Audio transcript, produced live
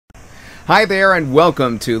Hi there and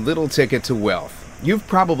welcome to Little Ticket to Wealth. You've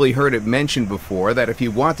probably heard it mentioned before that if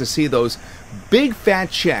you want to see those big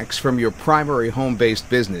fat checks from your primary home-based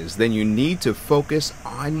business, then you need to focus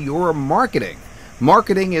on your marketing.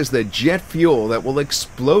 Marketing is the jet fuel that will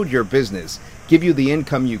explode your business, give you the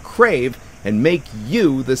income you crave, and make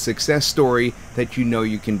you the success story that you know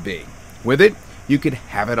you can be. With it, you can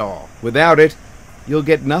have it all. Without it, you'll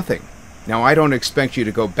get nothing. Now, I don't expect you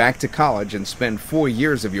to go back to college and spend 4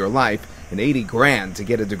 years of your life and 80 grand to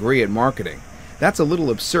get a degree in marketing. That's a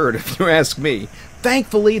little absurd if you ask me.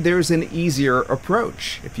 Thankfully, there's an easier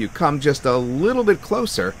approach. If you come just a little bit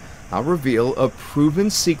closer, I'll reveal a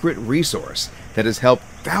proven secret resource that has helped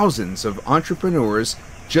thousands of entrepreneurs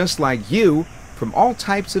just like you from all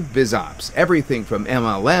types of biz ops, everything from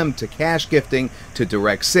MLM to cash gifting to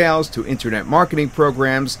direct sales to internet marketing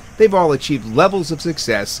programs. They've all achieved levels of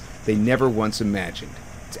success they never once imagined.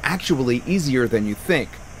 It's actually easier than you think.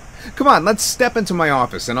 Come on, let's step into my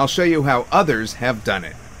office and I'll show you how others have done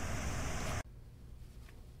it.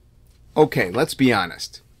 Okay, let's be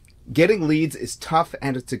honest. Getting leads is tough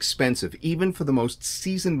and it's expensive, even for the most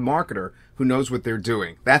seasoned marketer who knows what they're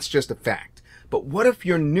doing. That's just a fact. But what if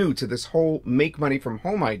you're new to this whole make money from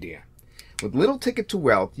home idea? With Little Ticket to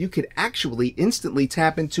Wealth, you could actually instantly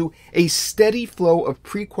tap into a steady flow of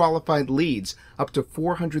pre-qualified leads up to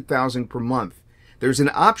 $400,000 per month. There's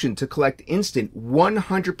an option to collect instant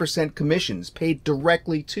 100% commissions paid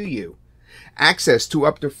directly to you, access to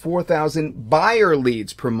up to 4,000 buyer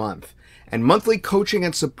leads per month, and monthly coaching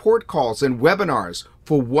and support calls and webinars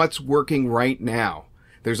for what's working right now.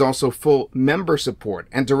 There's also full member support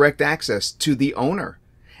and direct access to the owner,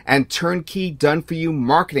 and turnkey done-for-you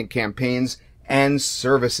marketing campaigns and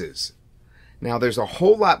services. Now, there's a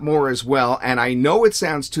whole lot more as well, and I know it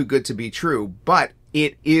sounds too good to be true, but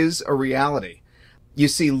it is a reality. You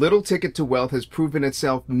see, Little Ticket to Wealth has proven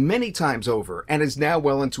itself many times over and is now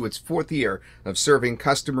well into its 4th year of serving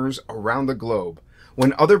customers around the globe.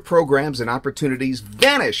 When other programs and opportunities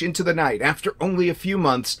vanish into the night after only a few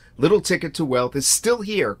months, Little Ticket to Wealth is still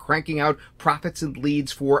here cranking out profits and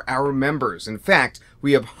leads for our members. In fact,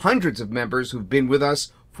 we have hundreds of members who've been with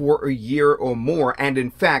us for a year or more, and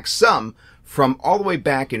in fact, some from all the way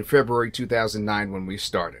back in February 2009 when we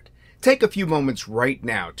started. Take a few moments right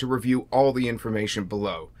now to review all the information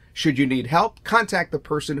below. Should you need help, contact the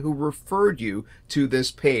person who referred you to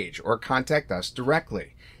this page or contact us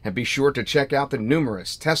directly. And be sure to check out the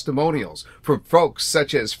numerous testimonials from folks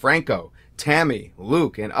such as Franco, Tammy,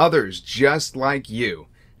 Luke, and others just like you.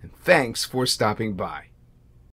 And thanks for stopping by.